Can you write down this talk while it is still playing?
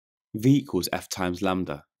V equals f times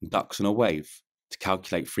lambda, ducks on a wave, to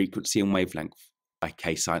calculate frequency and wavelength, by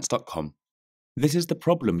KayScience.com. This is the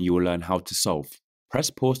problem you will learn how to solve. Press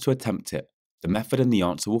pause to attempt it. The method and the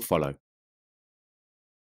answer will follow.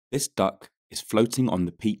 This duck is floating on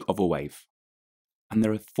the peak of a wave, and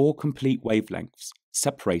there are 4 complete wavelengths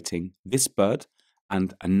separating this bird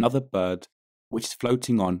and another bird which is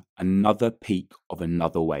floating on another peak of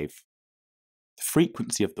another wave. The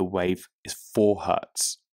frequency of the wave is 4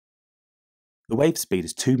 Hz. The wave speed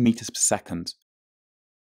is 2 meters per second.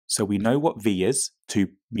 So we know what V is, 2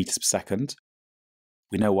 meters per second.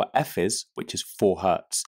 We know what F is, which is 4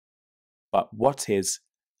 Hz. But what is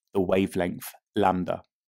the wavelength lambda?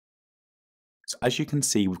 So as you can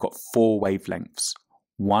see, we've got 4 wavelengths.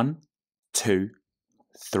 1, 2,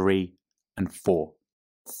 3, and 4.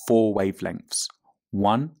 4 wavelengths.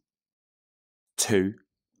 1, 2,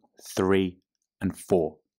 3, and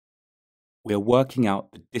 4. We are working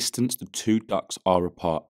out the distance the 2 ducks are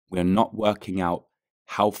apart. We are not working out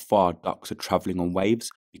how far ducks are travelling on waves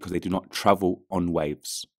because they do not travel on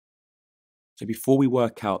waves. So before we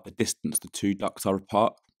work out the distance the 2 ducks are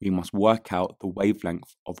apart, we must work out the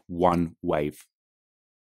wavelength of one wave.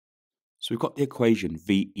 So we've got the equation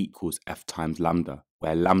V equals f times lambda,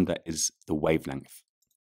 where lambda is the wavelength.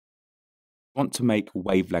 We want to make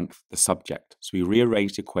wavelength the subject, so we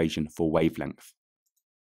rearrange the equation for wavelength.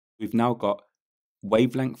 We've now got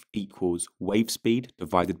wavelength equals wave speed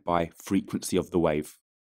divided by frequency of the wave.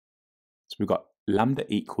 So we've got lambda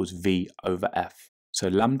equals V over F. So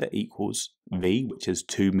lambda equals V, which is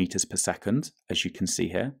 2 meters per second, as you can see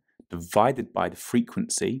here, divided by the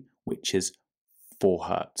frequency, which is 4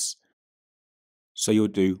 Hz. So you'll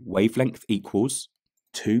do wavelength equals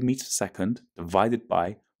 2 meters per second divided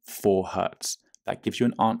by 4 Hz. That gives you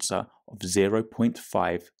an answer of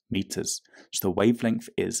 0.5 meters. So the wavelength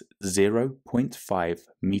is 0.5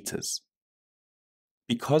 meters.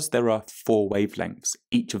 Because there are 4 wavelengths,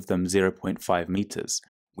 each of them 0.5 meters,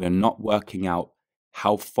 we are not working out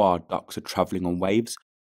how far ducks are travelling on waves,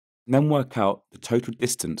 and then work out the total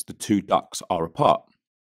distance the 2 ducks are apart.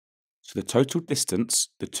 So the total distance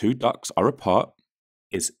the 2 ducks are apart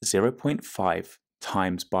is 0.5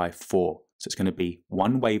 times by 4. So it's going to be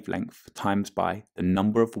 1 wavelength times by the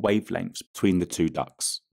number of wavelengths between the 2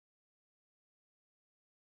 ducks.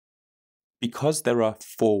 Because there are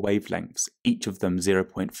 4 wavelengths, each of them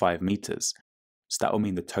 0.5 meters, so that will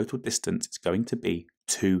mean the total distance is going to be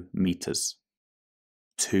 2 meters.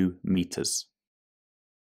 2 meters.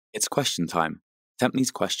 It's question time. Attempt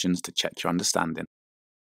these questions to check your understanding.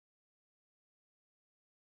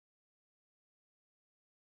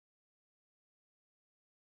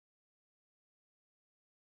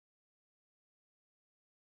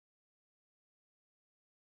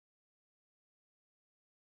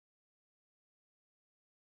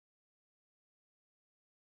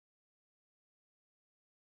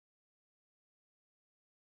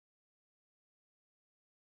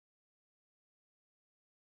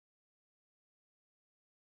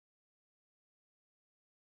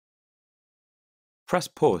 Press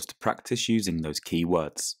pause to practice using those key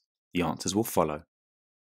words. The answers will follow.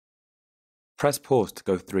 Press pause to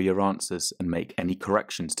go through your answers and make any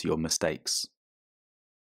corrections to your mistakes.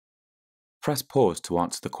 Press pause to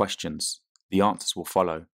answer the questions. The answers will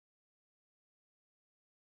follow.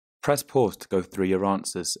 Press pause to go through your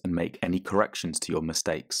answers and make any corrections to your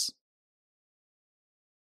mistakes.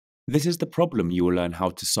 This is the problem you will learn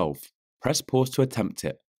how to solve. Press pause to attempt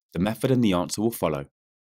it. The method and the answer will follow.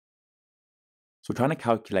 So we're trying to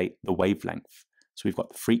calculate the wavelength. So we've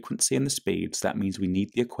got the frequency and the speed, so that means we need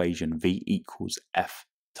the equation V equals F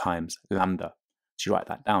times lambda. So you write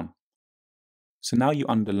that down. So now you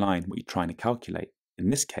underline what you're trying to calculate. In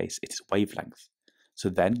this case, it is wavelength. So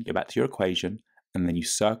then you go back to your equation and then you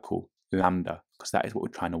circle lambda, because that is what we're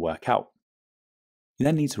trying to work out. You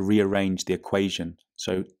then need to rearrange the equation,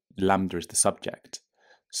 so lambda is the subject.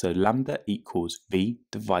 So lambda equals V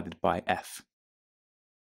divided by F.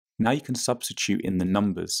 Now you can substitute in the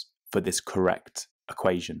numbers for this correct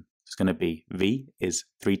equation. It's going to be V is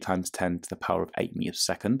 3 times 10 to the power of 8 meters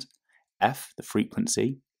per second. F, the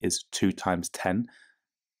frequency, is 2 times 10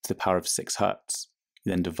 to the power of 6 Hz.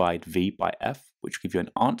 You then divide V by F, which will give you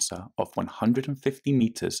an answer of 150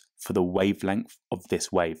 meters for the wavelength of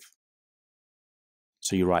this wave.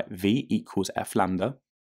 So you write V equals F lambda.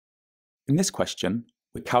 In this question,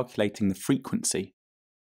 we're calculating the frequency.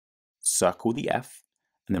 Circle the F,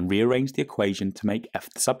 and then rearrange the equation to make F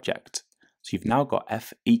the subject. So you've now got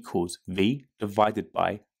F equals V divided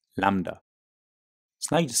by lambda.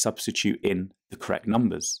 So now you just substitute in the correct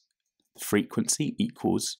numbers. The frequency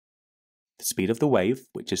equals the speed of the wave,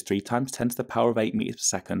 which is 3 times 10 to the power of 8 meters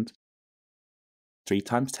per second, 3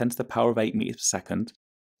 times 10 to the power of 8 meters per second,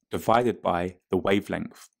 divided by the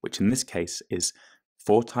wavelength, which in this case is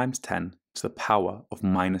 4 times 10 to the power of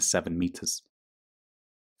minus 7 meters.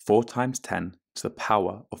 4 times 10 to the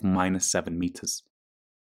power of minus 7 meters.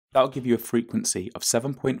 That will give you a frequency of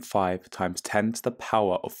 7.5 times 10 to the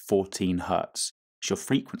power of 14 hertz. So your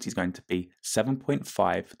frequency is going to be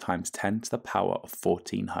 7.5 times 10 to the power of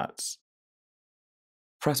 14 hertz.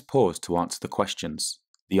 Press pause to answer the questions.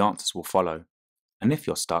 The answers will follow. And if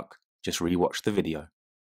you're stuck, just rewatch the video.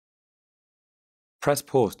 Press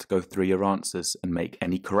pause to go through your answers and make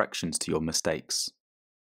any corrections to your mistakes.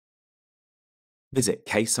 Visit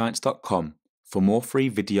KayScience.com for more free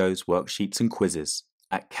videos, worksheets and quizzes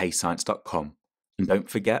at KayScience.com, and don't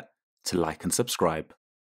forget to like and subscribe.